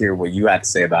interested to hear what you had to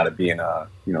say about it, being the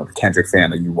Kendrick fan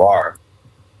that you are,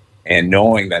 and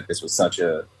knowing that this was such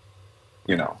a,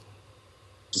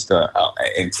 just a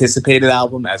anticipated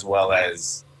album, as well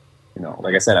as,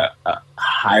 like I said, a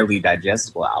highly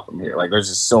digestible album here. Like there's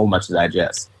just so much to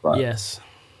digest. But yes.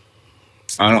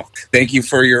 I don't know. Thank you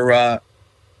for your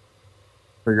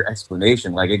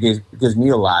explanation. Like it gives me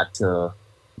a lot to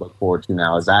look forward to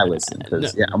now as I listen,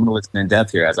 because I'm going to listen in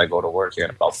depth here as I go to work here in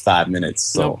about 5 minutes.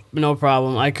 So no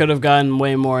problem. I could have gotten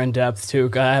way more in depth too,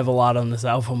 because I have a lot on this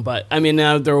album, but I mean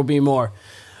now there will be more.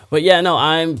 But yeah, no,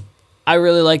 I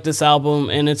really like this album,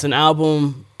 and it's an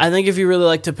album. I think if you really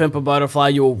like To Pimp a Butterfly,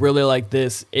 you will really like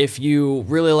this. If you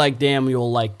really like Damn,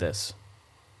 you'll like this,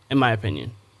 in my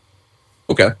opinion.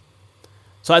 Okay.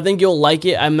 So I think you'll like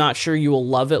it. I'm not sure you will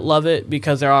love it,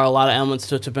 because there are a lot of elements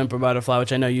to Pimp a Butterfly,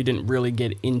 which I know you didn't really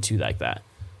get into like that.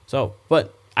 So,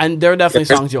 and there are definitely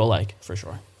songs you'll like, for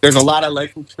sure. There's a lot I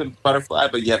like from Pimp a Butterfly,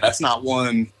 but yeah, that's not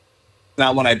one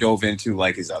I dove into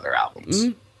like his other albums.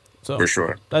 Mm-hmm. So, for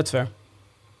sure. That's fair.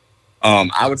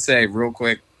 I would say real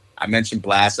quick, I mentioned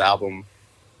Blast album.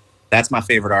 That's my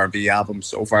favorite R&B album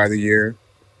so far of the year.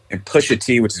 And Pusha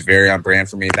T, which is very on brand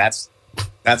for me, that's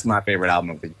my favorite album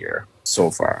of the year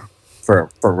so far for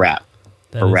rap.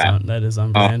 That is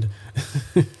on brand.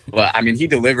 Well, I mean, he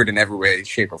delivered in every way,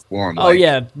 shape, or form. Oh,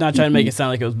 yeah. Not trying to make it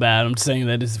sound like it was bad. I'm just saying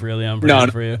that is really on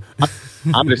brand for you.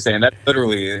 I'm just saying that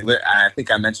literally, I think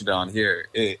I mentioned it on here.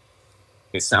 It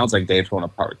sounds like Daytona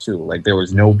Part 2. Like, there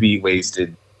was no beat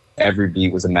wasted. Every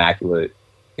beat was immaculate.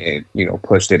 And,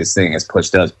 Push did his thing, as Push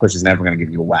does. Push is never going to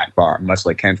give you a whack bar. Much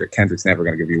like Kendrick. Kendrick's never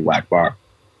going to give you a whack bar.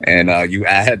 And you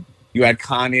add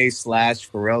Kanye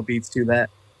 / Pharrell beats to that.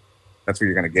 That's what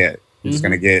you're going to get. You're just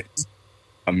going to get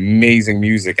amazing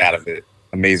music out of it.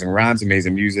 Amazing rhymes,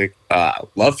 amazing music.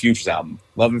 Love Future's album.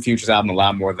 Loving Future's album a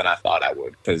lot more than I thought I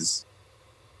would. Because,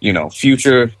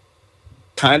 Future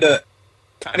kind of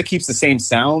keeps the same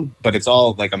sound, but it's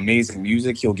all like amazing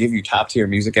music. He'll give you top tier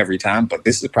music every time. But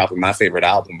this is probably my favorite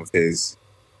album of his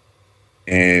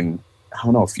in, I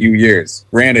don't know, a few years.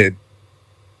 Granted,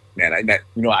 man, I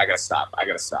gotta stop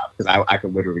because I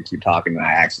could literally keep talking and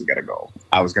I actually gotta go.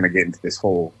 I was gonna get into this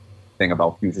whole thing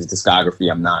about Future's discography.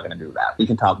 I'm not gonna do that. We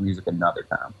can talk music another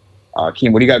time.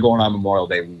 Keem, what do you got going on Memorial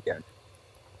Day weekend?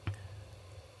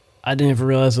 I didn't even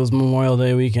realize it was Memorial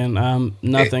Day weekend.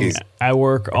 Nothing. I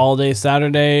work all day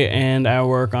Saturday and I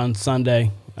work on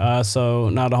Sunday. So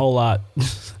not a whole lot.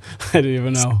 I didn't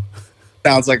even know.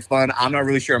 Sounds like fun. I'm not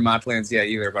really sure of my plans yet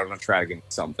either, but I'm gonna try to get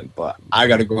something. But I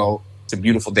gotta go. It's a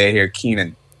beautiful day here.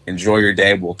 Keenan, enjoy your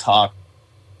day. We'll talk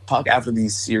after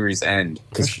these series end,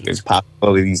 because there's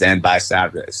possibility these end by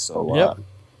Saturday. So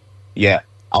yeah,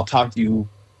 I'll talk to you.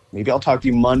 Maybe I'll talk to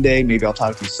you Monday. Maybe I'll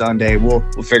talk to you Sunday. We'll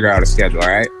figure out a schedule. All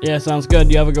right. Yeah, sounds good.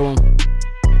 You have a good one.